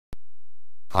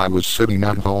I was sitting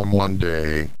at home one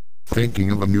day,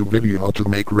 thinking of a new video to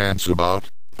make rants about,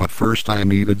 but first I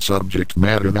needed subject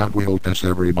matter that will piss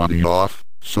everybody off,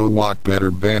 so what better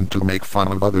band to make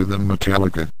fun of other than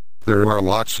Metallica? There are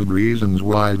lots of reasons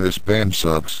why this band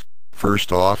sucks.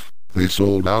 First off, they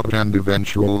sold out and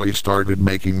eventually started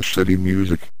making shitty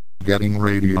music. Getting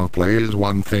radio play is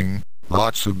one thing,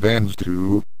 lots of bands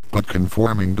do, but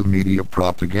conforming to media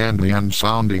propaganda and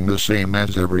sounding the same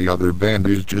as every other band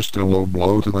is just a low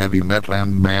blow to heavy metal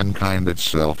and mankind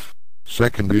itself.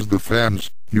 Second is the fans.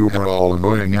 You are all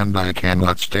annoying and I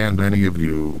cannot stand any of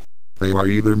you. They are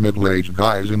either middle-aged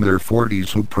guys in their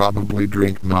 40s who probably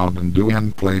drink Mountain Dew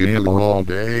and play Halo all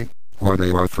day, or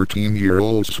they are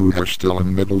 13-year-olds who are still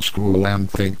in middle school and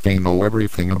think they know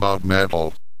everything about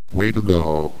metal. Way to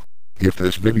go. If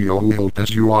this video will piss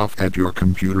you off at your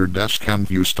computer desk and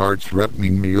you start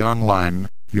threatening me online,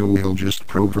 you will just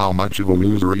prove how much of a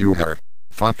loser you are.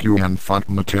 Fuck you and fuck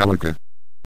Metallica.